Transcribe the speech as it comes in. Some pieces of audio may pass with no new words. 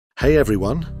Hey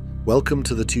everyone, welcome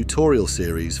to the tutorial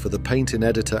series for the Paint in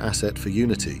Editor asset for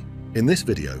Unity. In this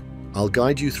video, I'll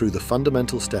guide you through the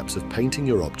fundamental steps of painting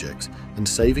your objects and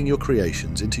saving your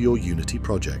creations into your Unity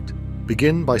project.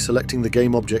 Begin by selecting the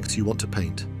game objects you want to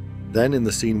paint. Then in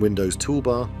the Scene Windows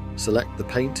toolbar, select the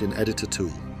Paint in Editor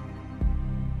tool.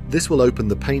 This will open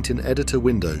the Paint in Editor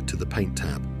window to the Paint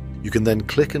tab. You can then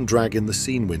click and drag in the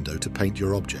Scene window to paint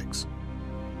your objects.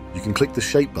 You can click the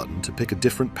Shape button to pick a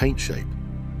different paint shape.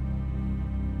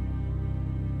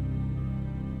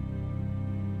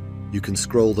 You can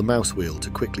scroll the mouse wheel to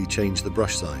quickly change the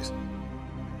brush size.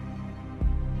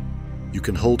 You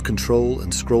can hold Control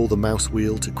and scroll the mouse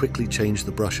wheel to quickly change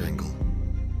the brush angle.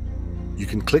 You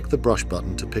can click the brush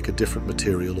button to pick a different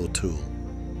material or tool.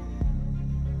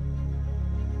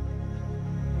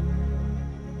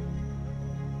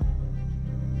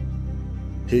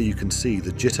 Here you can see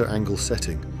the jitter angle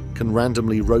setting can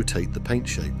randomly rotate the paint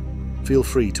shape. Feel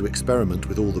free to experiment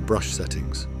with all the brush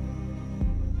settings.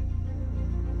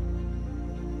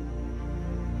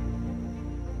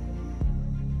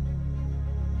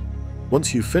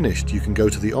 Once you've finished, you can go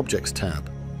to the Objects tab,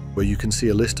 where you can see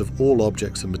a list of all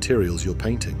objects and materials you're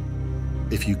painting.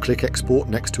 If you click Export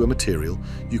next to a material,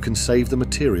 you can save the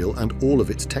material and all of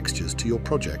its textures to your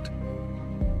project.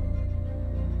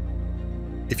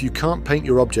 If you can't paint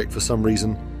your object for some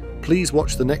reason, please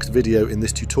watch the next video in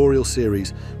this tutorial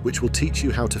series, which will teach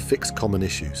you how to fix common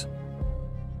issues.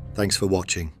 Thanks for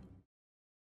watching.